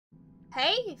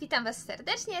Hej, witam was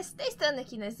serdecznie, z tej strony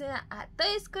Kinezyna, a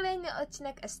to jest kolejny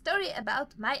odcinek A Story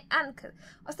About My Uncle.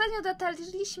 Ostatnio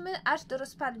dotarliśmy aż do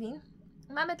rozpadlin.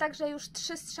 Mamy także już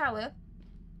 3 strzały,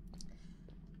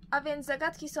 a więc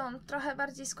zagadki są trochę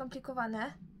bardziej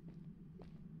skomplikowane.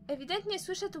 Ewidentnie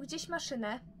słyszę tu gdzieś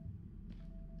maszynę.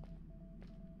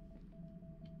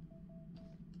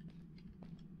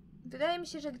 Wydaje mi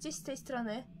się, że gdzieś z tej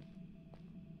strony.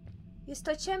 Jest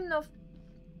to ciemno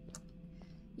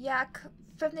jak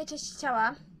w pewnej części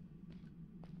ciała.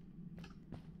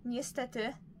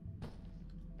 Niestety.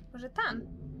 Może tam?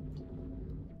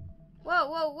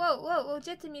 Wow,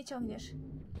 gdzie ty mnie ciągniesz?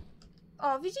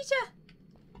 O, widzicie?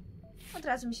 Od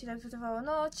razu mi się tak wydawało.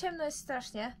 No, ciemno jest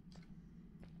strasznie.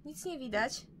 Nic nie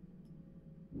widać.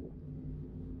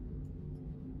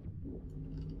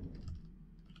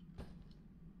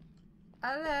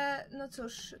 Ale, no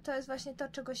cóż, to jest właśnie to,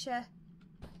 czego się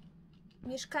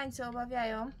mieszkańcy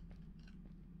obawiają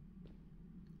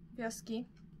wioski.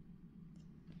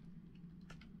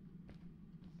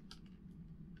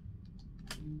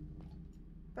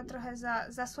 Bo trochę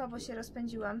za słabo się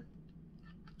rozpędziłam.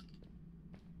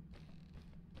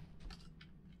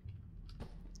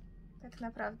 Tak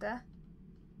naprawdę.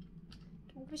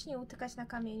 Czy mógłbyś nie utykać na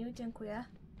kamieniu? Dziękuję.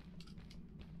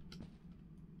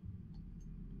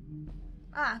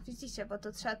 A, widzicie, bo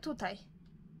to trzeba tutaj.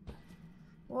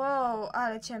 Wow,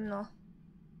 ale ciemno.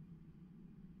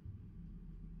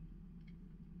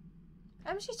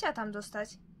 Ja bym się chciała tam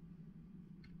dostać.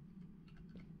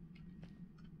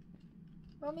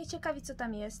 Bo mnie ciekawi, co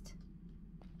tam jest.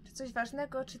 Czy coś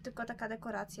ważnego, czy tylko taka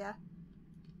dekoracja.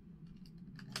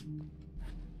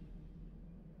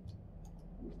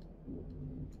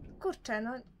 Kurczę,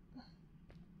 no...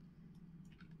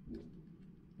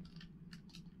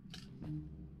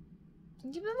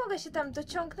 Niby mogę się tam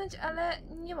dociągnąć, ale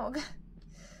nie mogę.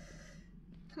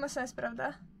 Ma sens,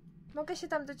 prawda? Mogę się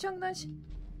tam dociągnąć,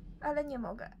 ale nie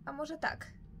mogę. A może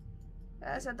tak?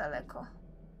 Za daleko.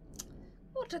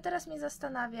 Kurczę, teraz mnie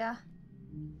zastanawia.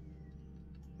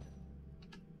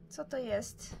 Co to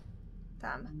jest?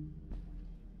 Tam.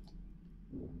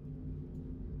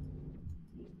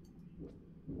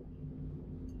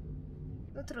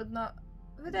 No trudno.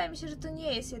 Wydaje mi się, że to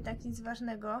nie jest jednak nic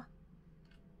ważnego.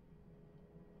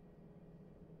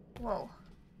 Wow.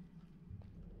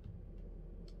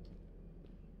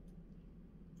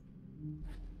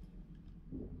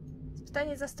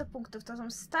 Pytanie za 100 punktów. To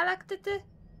są stalaktyty?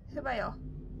 Chyba jo.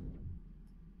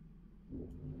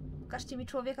 Pokażcie mi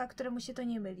człowieka, któremu się to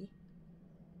nie myli.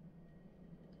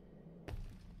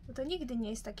 Bo to nigdy nie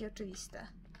jest takie oczywiste.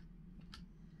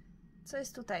 Co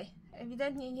jest tutaj?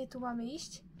 Ewidentnie nie tu mamy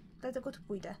iść, dlatego tu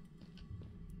pójdę.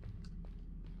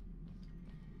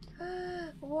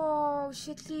 Wow,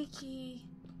 świetliki.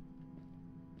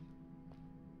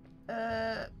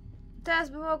 Teraz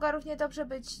by mogła równie dobrze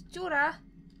być dziura.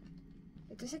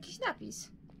 I to jest jakiś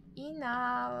napis. I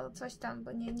na coś tam,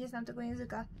 bo nie znam tego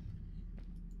języka.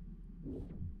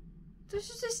 To już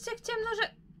jest tak ciemno,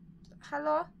 że...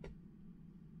 Halo?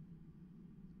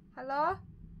 Halo?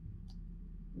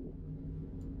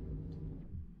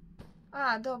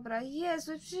 A, dobra.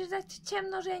 Jezu, przecież tak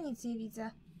ciemno, że ja nic nie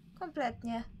widzę.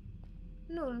 Kompletnie.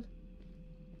 Nul.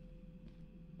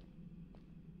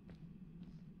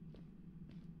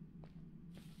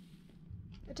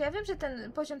 Znaczy, ja wiem, że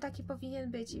ten poziom taki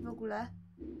powinien być i w ogóle.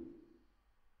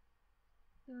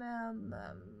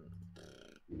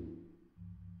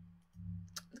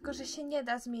 Tylko, że się nie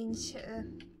da zmienić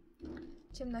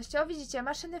ciemności. O, widzicie,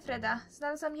 maszyny Freda.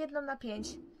 Znalazłam jedną na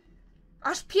 5.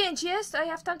 Aż 5 jest? A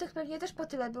ja w tamtych pewnie też po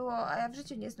tyle było, a ja w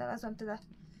życiu nie znalazłam tyle.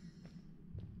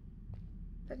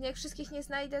 Pewnie jak wszystkich nie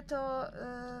znajdę, to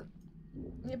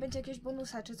nie będzie jakiegoś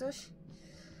bonusa czy coś.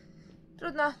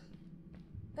 Trudno.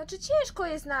 Znaczy ciężko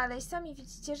je znaleźć. Sami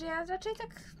widzicie, że ja raczej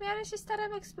tak w miarę się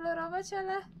staram eksplorować,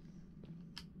 ale...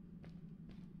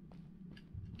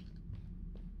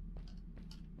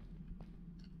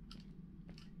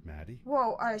 Maddie?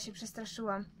 Wow, ale się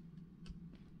przestraszyłam.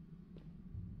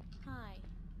 Hi,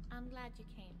 I'm glad you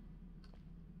came.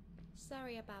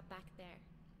 Sorry about back there.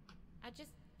 I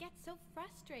just get so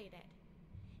frustrated.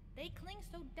 They cling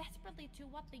so desperately to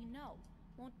what they know,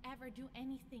 won't ever do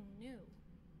anything new.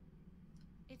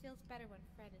 It feels better when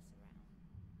Fred is around,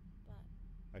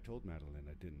 but... I told Madeline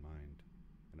I didn't mind,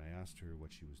 and I asked her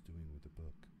what she was doing with the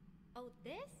book. Oh,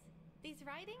 this? These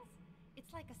writings?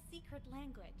 It's like a secret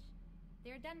language.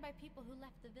 They're done by people who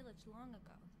left the village long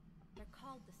ago. They're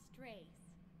called the Strays,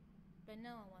 but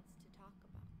no one wants to talk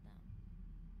about them.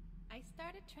 I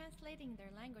started translating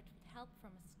their language with help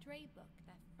from a stray book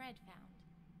that Fred found.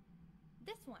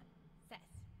 This one says,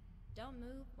 "Don't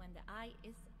move when the eye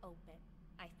is open,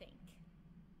 I think.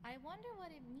 I wonder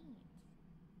what it means.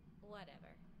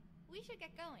 Whatever. We should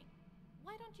get going.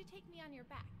 Why don't you take me on your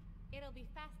back? It'll be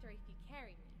faster if you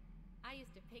carry me. I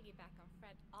used to piggyback on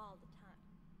Fred all the time.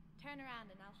 Turn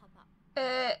around and I'll hop up.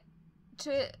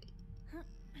 Czy...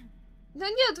 No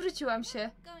nie odwróciłam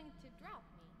się. Going to drop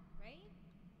me, right?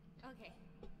 Okay,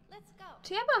 let's go.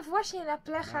 Czy ja mam właśnie na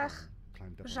plechach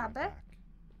Climbed up on my żabę? back,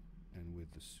 and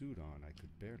with the suit on, I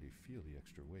could barely feel the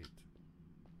extra weight.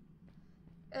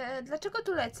 Dlaczego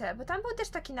tu lecę? Bo tam był też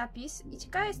taki napis i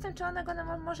ciekawa jestem, czy ona go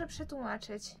nam może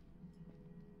przetłumaczyć.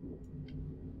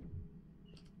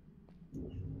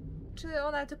 Czy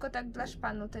ona tylko tak dla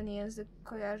szpanu ten język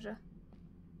kojarzy?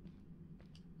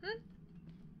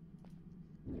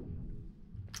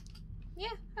 Nie?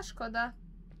 A szkoda.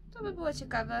 To by było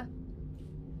ciekawe.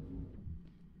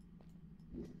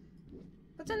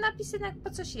 Bo ten napis jednak po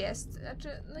coś jest. Znaczy,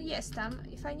 no jest tam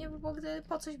i fajnie by było, gdy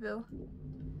po coś był.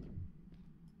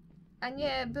 A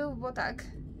nie był, bo tak.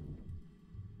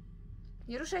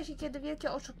 Nie ruszaj się, kiedy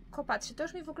wielkie oko patrzy. To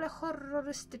już mi w ogóle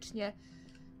horrorystycznie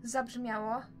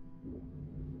zabrzmiało.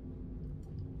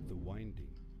 The winding,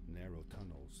 narrow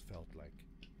tunnels felt like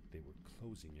they were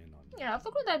closing in on me. Nie,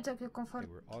 wyglądają całkiem They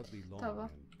komfortowo. were oddly long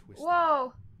and twisted,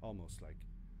 Wow! almost like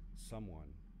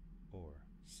someone or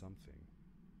something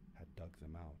had dug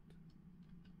them out.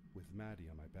 With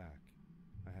Maddie on my back,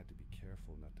 I had to be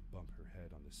careful not to bump her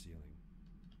head on the ceiling.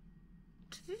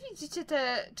 Czy wy widzicie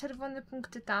te czerwone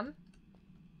punkty tam?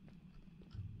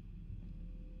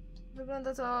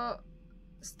 Wygląda to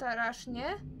strasznie.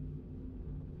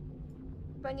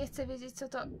 Chyba nie chcę wiedzieć, co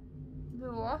to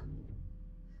było.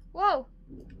 Wow!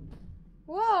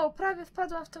 Wow, prawie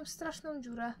wpadłam w tą straszną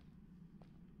dziurę.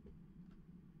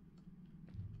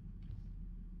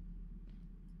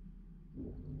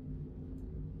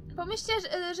 Pomyślcie,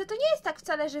 że to nie jest tak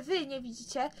wcale, że wy nie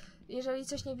widzicie, jeżeli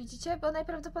coś nie widzicie, bo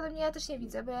najprawdopodobniej ja też nie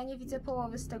widzę, bo ja nie widzę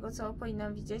połowy z tego, co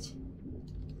powinnam widzieć.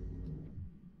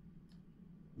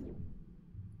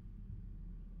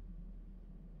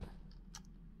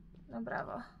 No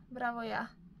brawo, brawo ja.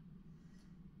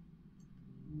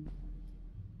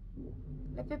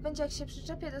 Lepiej będzie, jak się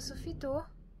przyczepię do sufitu,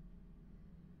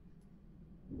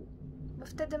 bo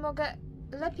wtedy mogę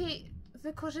lepiej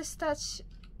wykorzystać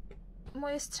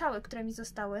moje strzały, które mi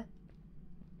zostały.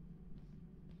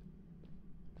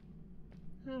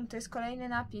 To jest kolejny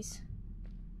napis.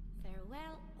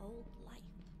 Farewell, old life.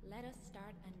 Let us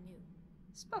start anew.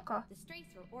 Spoko. The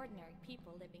Strays were ordinary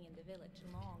people living in the village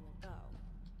long ago.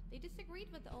 They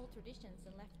disagreed with the old traditions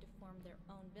and left to form their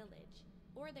own village,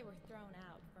 or they were thrown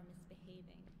out for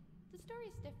misbehaving. The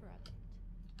stories differ a bit.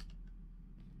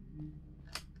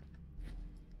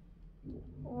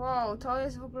 Wow, to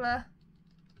jest w ogóle...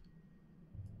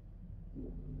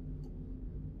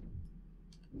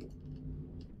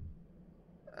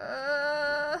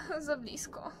 za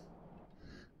blisko.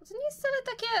 To nie jest wcale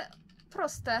takie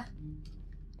proste.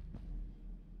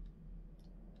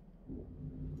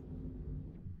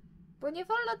 Bo nie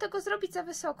wolno tego zrobić za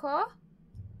wysoko,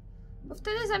 bo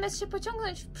wtedy zamiast się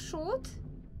pociągnąć w przód,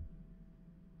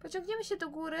 pociągniemy się do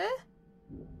góry,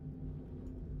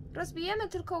 rozbijemy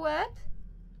tylko łeb,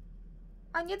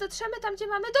 a nie dotrzemy tam, gdzie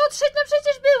mamy dotrzeć. No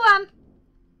przecież byłam!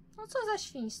 No co za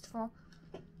świństwo.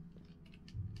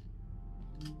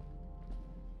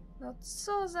 No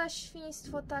co za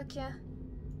świństwo takie.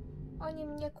 Oni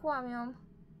mnie kłamią.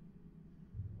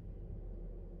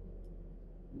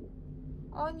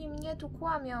 Oni mnie tu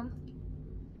kłamią.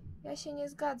 Ja się nie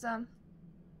zgadzam.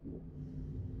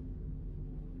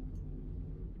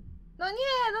 No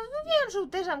nie, no wiem, że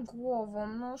uderzam głową.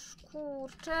 No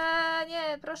kurczę,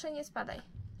 nie, proszę nie spadaj.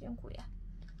 Dziękuję.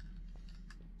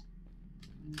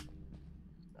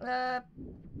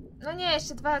 No nie,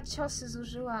 jeszcze 2 ciosy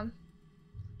zużyłam.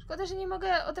 Szkoda, że nie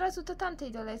mogę od razu do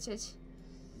tamtej dolecieć.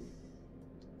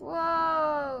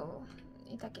 Wow.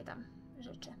 I takie tam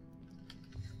rzeczy.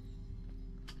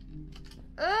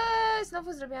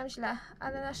 Znowu zrobiłam źle,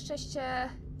 ale na szczęście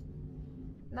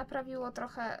naprawiło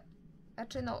trochę,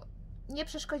 znaczy no, nie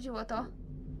przeszkodziło to.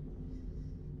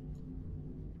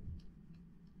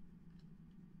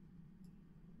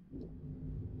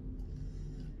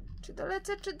 Czy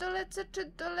dolecę, czy dolecę,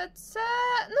 czy dolecę?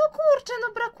 No kurczę,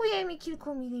 no brakuje mi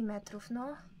kilku milimetrów,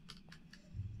 no.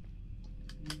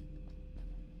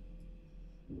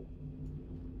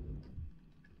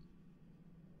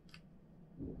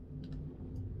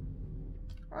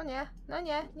 O nie, no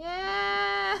nie, nie!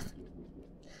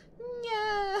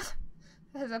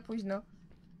 Nie! Za późno.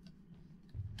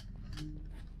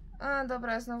 A,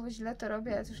 dobra, znowu źle to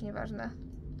robię, ale to już nieważne.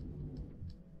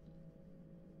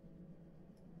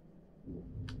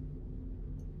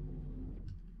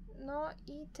 No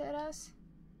i teraz...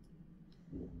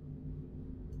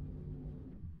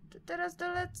 Czy teraz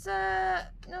dolecę?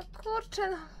 No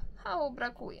kurczę, no mało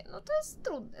brakuje. No to jest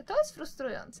trudne, to jest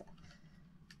frustrujące.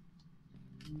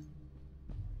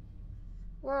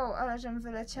 Wow, ale żem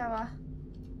wyleciała.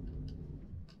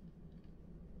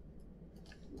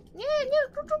 Nie, nie.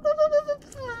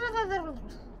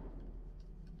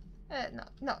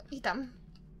 No i tam.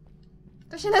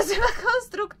 To się nazywa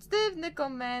konstruktywny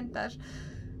komentarz.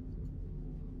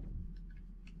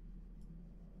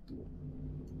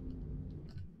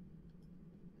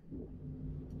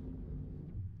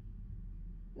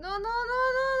 No.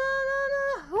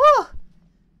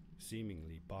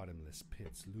 Seemingly bottomless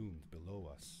pits loomed below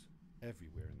us,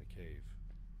 everywhere in the cave.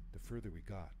 The further we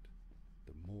got,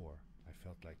 the more I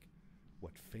felt like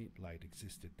what faint light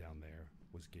existed down there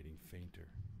was getting fainter.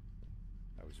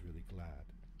 I was really glad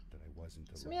that I wasn't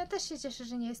alone. W sumie ja też się cieszę,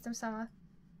 że nie jestem sama.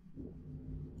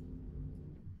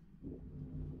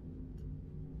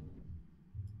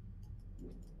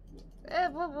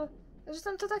 Bo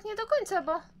zresztą to tak nie do końca,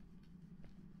 bo...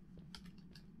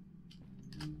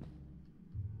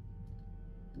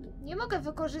 Nie mogę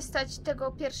wykorzystać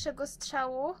tego pierwszego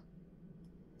strzału.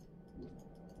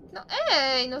 No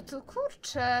ej, no to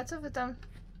kurczę, co wy tam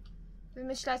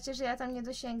wymyślacie, że ja tam nie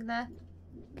dosięgnę?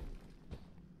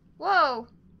 Wow!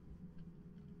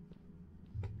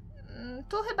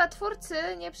 Tu chyba twórcy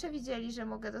nie przewidzieli, że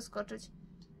mogę doskoczyć.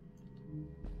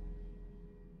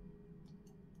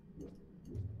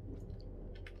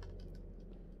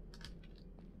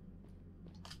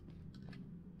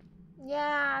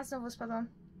 Nie, znowu spadłam.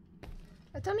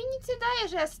 A to mi nic nie daje,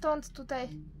 że ja stąd tutaj...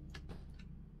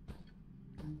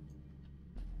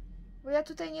 Bo ja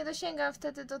tutaj nie dosięgam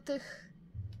wtedy do tych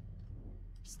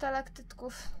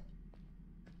stalaktytków.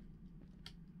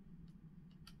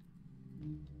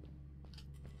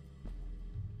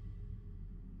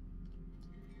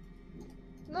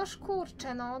 Noż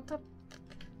kurczę, no to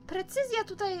precyzja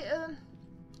tutaj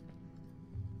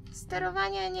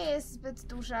sterowania nie jest zbyt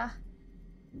duża.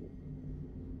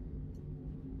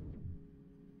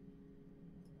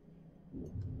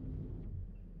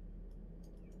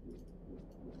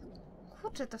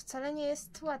 Kurczę, to wcale nie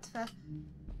jest łatwe.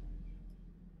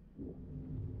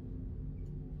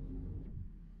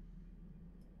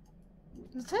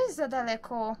 No to jest za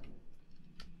daleko.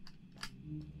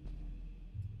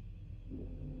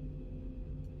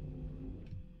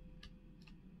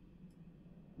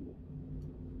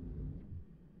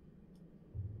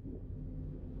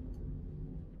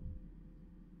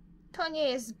 To nie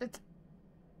jest zbyt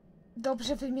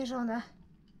dobrze wymierzone.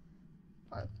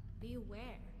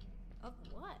 Beware of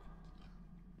what?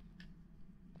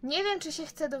 Nie wiem, czy się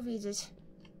chcę dowiedzieć.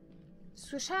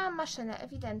 Słyszałam maszynę,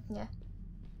 ewidentnie.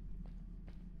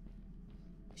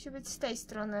 Musi być z tej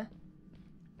strony.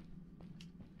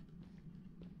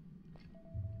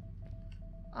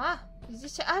 A,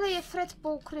 widzicie? Ale je Fred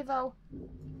poukrywał.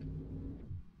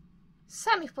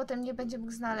 Sam ich potem nie będzie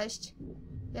mógł znaleźć.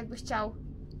 Jakby chciał.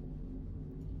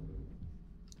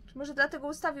 Czy może dlatego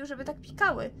ustawił, żeby tak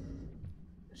pikały?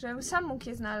 Żebym sam mógł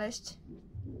je znaleźć.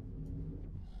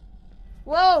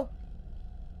 Wow!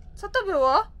 Co to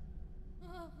było?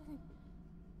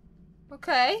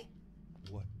 Okej.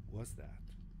 What was that?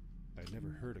 I'd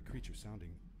never heard a creature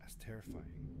sounding as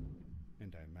terrifying,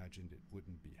 and I imagined it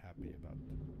wouldn't be happy about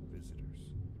visitors.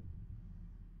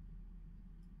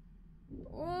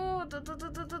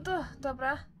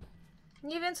 Dobra.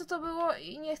 Nie wiem, co to było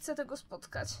i nie chcę tego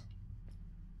spotkać.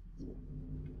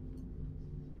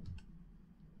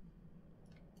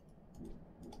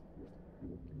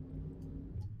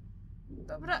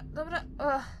 Dobra.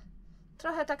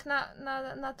 Trochę tak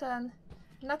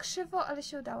na krzywo, ale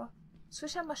się udało.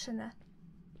 Słyszę maszynę.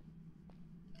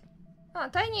 A,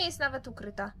 ta nie jest nawet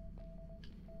ukryta.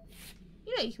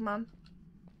 Ile ich mam?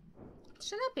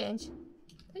 3 na 5.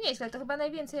 To nieźle, to chyba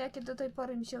najwięcej, jakie do tej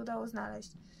pory mi się udało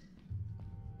znaleźć.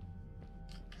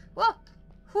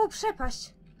 O!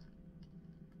 Przepaść!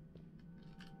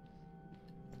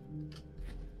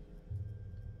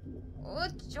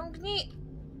 Ciągnij!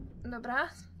 Dobra.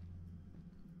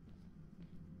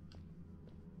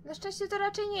 Na szczęście to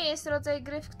raczej nie jest rodzaj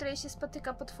gry, w której się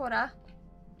spotyka potwora.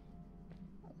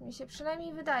 Tak mi się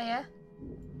przynajmniej wydaje.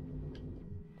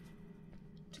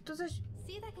 Czy tu coś...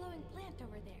 See that glowing plant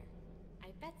over there?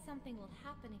 I bet something will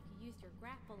happen if you use your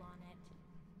grapple on it.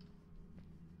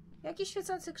 Jakiś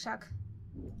świecący krzak.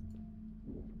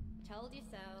 Told you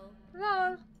so.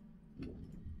 Lol.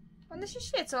 One się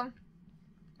świecą.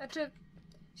 Znaczy,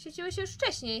 świeciły się już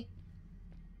wcześniej.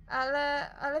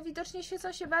 Ale widocznie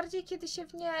świecą się bardziej, kiedy się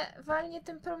w nie walnie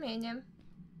tym promieniem.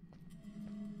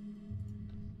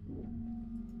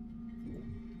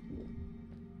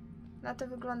 Na to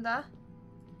wygląda.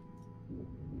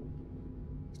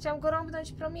 Chciałam go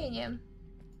rąbnąć promieniem.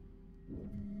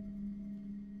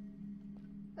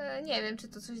 Nie wiem, czy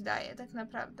to coś daje, tak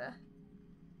naprawdę.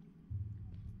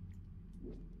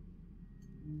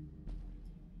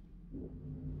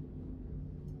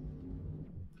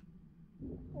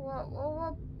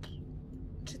 Wow.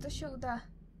 Czy to się uda?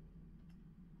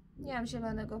 Nie mam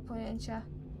zielonego pojęcia.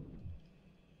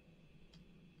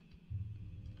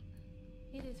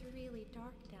 It is really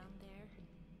dark down there.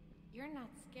 You're not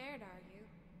scared, are you?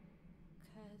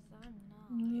 'Cause I'm not.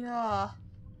 Nie.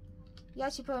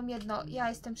 Ja ci powiem jedno, ja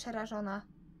jestem przerażona.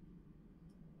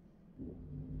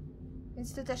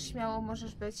 Więc ty też śmiało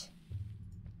możesz być.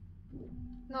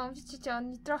 No, widzicie,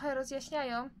 oni trochę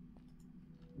rozjaśniają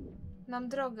nam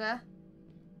drogę.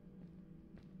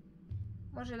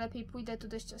 Może lepiej pójdę tu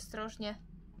dość ostrożnie.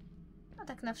 A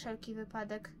tak na wszelki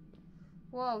wypadek.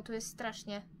 Wow, tu jest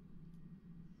strasznie.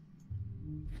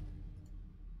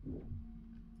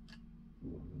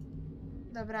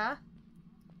 Dobra.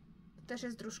 Tu też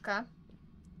jest dróżka.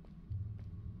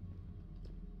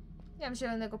 Nie mam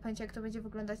zielonego pojęcia, jak to będzie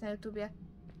wyglądać na YouTubie.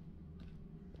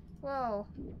 Wow.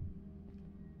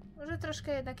 Może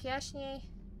troszkę jednak jaśniej.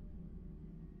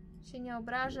 Się nie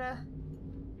obrażę.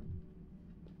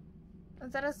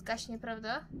 On zaraz zgaśnie,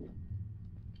 prawda?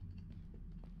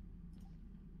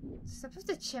 To jest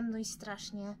naprawdę ciemno i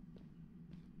strasznie.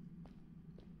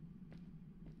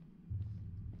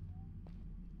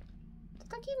 To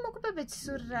taki mógłby być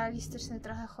surrealistyczny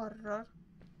trochę horror.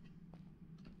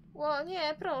 Ło,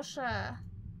 nie, proszę.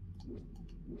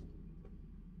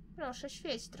 Proszę,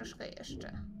 świeć troszkę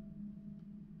jeszcze.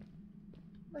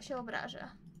 Bo się obrażę.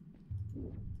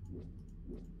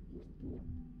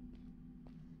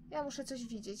 Ja muszę coś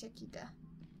widzieć, jak idę.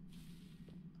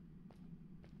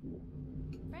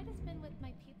 Fred has been with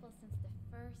my people since the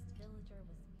first villager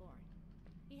was born.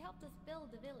 He helped us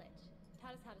build the village,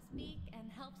 taught us how to speak,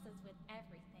 and helps us with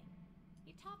everything.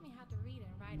 He taught me how to read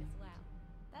and write as well.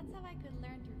 That's how I could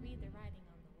learn to read the writing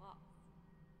on the walls.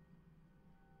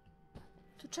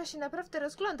 Tu trzeba się naprawdę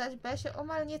rozglądać, bo ja się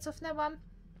omal nie cofnęłam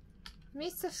w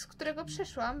miejsce, z którego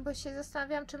przyszłam, bo się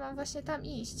zastanawiam, czy mam właśnie tam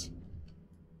iść.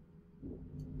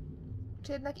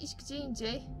 Czy jednak iść gdzie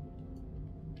indziej?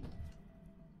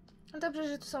 No dobrze,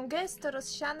 że tu są gęsto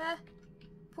rozsiane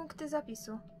punkty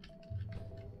zapisu.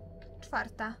 4.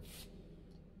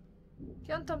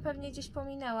 5 pewnie gdzieś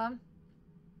pominęłam.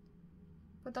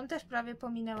 Bo tam też prawie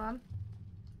pominęłam.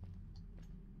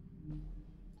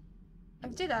 A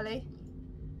gdzie dalej?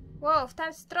 Wow, w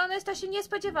tę stronę to się nie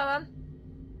spodziewałam.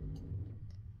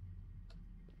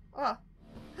 O!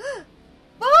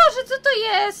 Boże, co to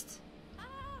jest?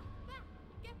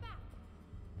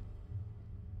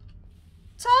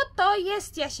 Co to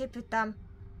jest, ja się pytam.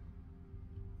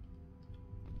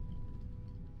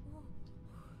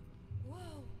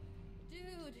 Whoa,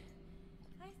 dude.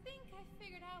 I think I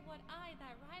figured out what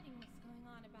that writing was going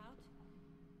on about.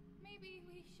 Maybe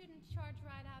we shouldn't charge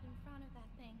right out in front of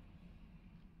that thing.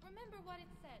 Remember what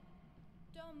it said.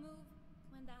 Don't move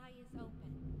when the eye is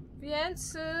open.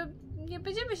 Więc nie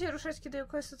będziemy się ruszać, kiedy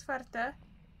oko jest otwarte.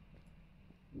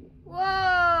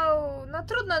 Wow! No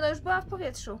trudno, no już byłam w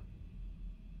powietrzu.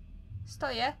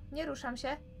 Stoję, nie ruszam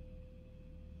się.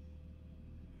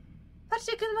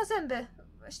 Patrzcie, jak on ma zęby.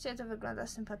 Właściwie to wygląda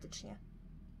sympatycznie.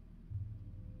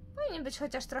 Powinien być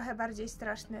chociaż trochę bardziej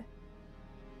straszny.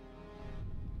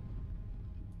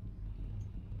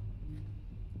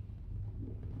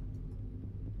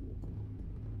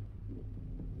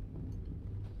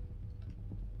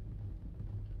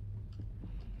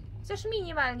 Chociaż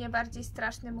minimalnie bardziej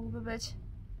straszny mógłby być.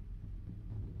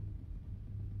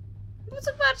 No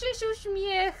zobaczcie, jak się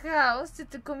uśmiecha. On chce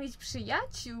tylko mieć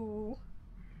przyjaciół.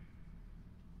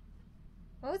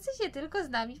 On chce się tylko z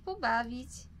nami pobawić.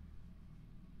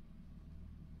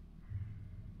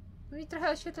 Mi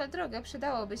trochę oświetla drogę,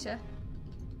 przydałoby się.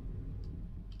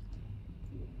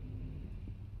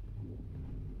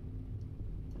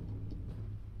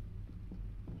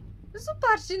 No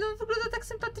zobaczcie, no wygląda tak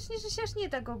sympatycznie, że się aż nie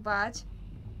da go bać.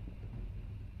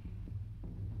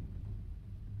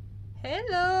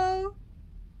 Hello!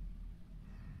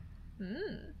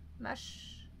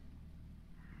 Masz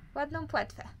ładną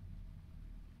płetwę.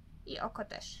 I oko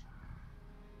też.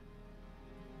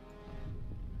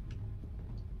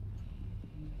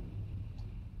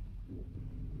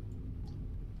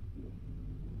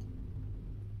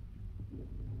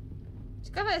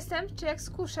 Ciekawa jestem, czy jak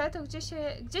skuszę, to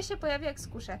gdzie się pojawi, jak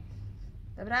skuszę.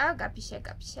 Dobra, gapi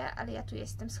się, ale ja tu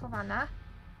jestem schowana.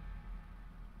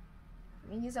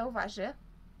 Mnie nie zauważy.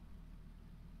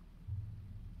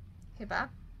 Chyba.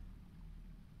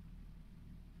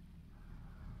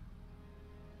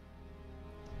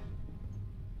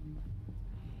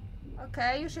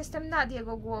 Okej, już jestem nad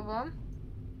jego głową.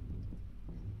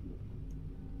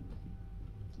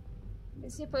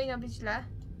 Więc nie powinno być źle.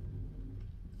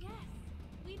 Yes,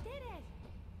 we did it!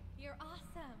 You're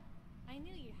awesome. I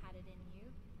knew you had it in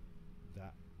you.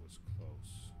 That was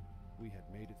close. We had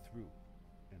made it through,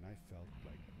 and I felt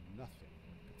like nothing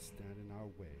could stand in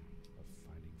our way of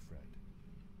finding Fred.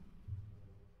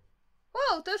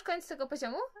 Wow, to już koniec tego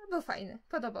poziomu? Był fajny,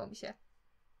 podobał mi się.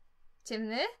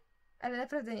 Ciemny, ale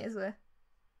naprawdę niezły.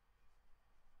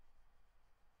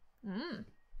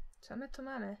 Co my tu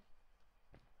mamy?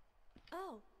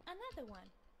 Oh, another one.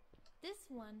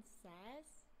 This one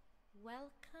says,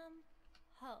 welcome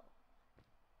home.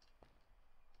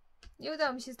 Nie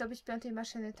udało mi się zdobyć 5.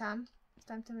 maszyny tam, w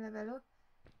tamtym levelu.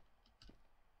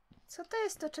 Co to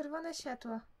jest to czerwone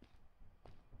światło?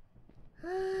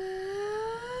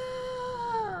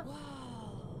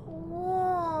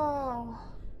 Wow!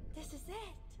 This is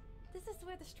it. This is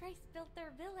where the Strays built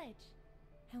their village.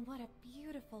 And what a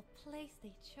beautiful place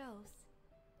they chose.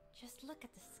 Just look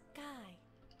at the sky.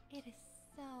 It is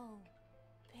so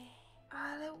big.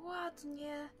 Ale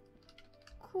ładnie.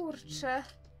 Kurczę.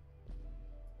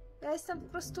 Ja jestem po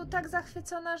prostu tak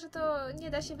zachwycona, że to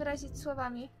nie da się wyrazić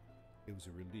słowami. It was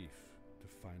a relief to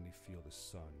finally feel the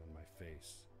sun on my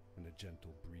face and a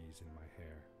gentle breeze in my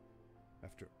hair.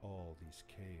 After all these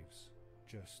caves,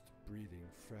 just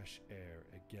breathing fresh air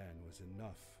again was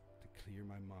enough to clear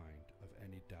my mind of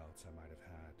any doubts I might have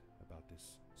had about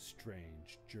this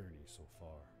strange journey so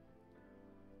far.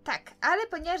 Tak, ale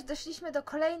ponieważ doszliśmy do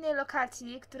kolejnej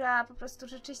lokacji, która po prostu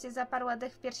rzeczywiście zaparła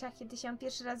dech w piersiach, kiedy się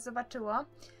pierwszy raz zobaczyło,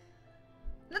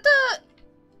 no to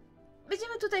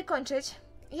będziemy tutaj kończyć.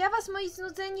 Ja was, moi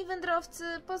znudzeni wędrowcy,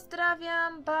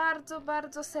 pozdrawiam bardzo,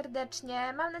 bardzo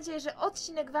serdecznie. Mam nadzieję, że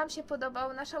odcinek wam się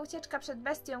podobał. Nasza ucieczka przed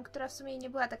bestią, która w sumie nie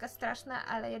była taka straszna,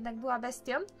 ale jednak była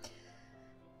bestią.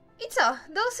 I co?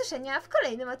 Do usłyszenia w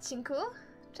kolejnym odcinku.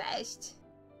 Cześć!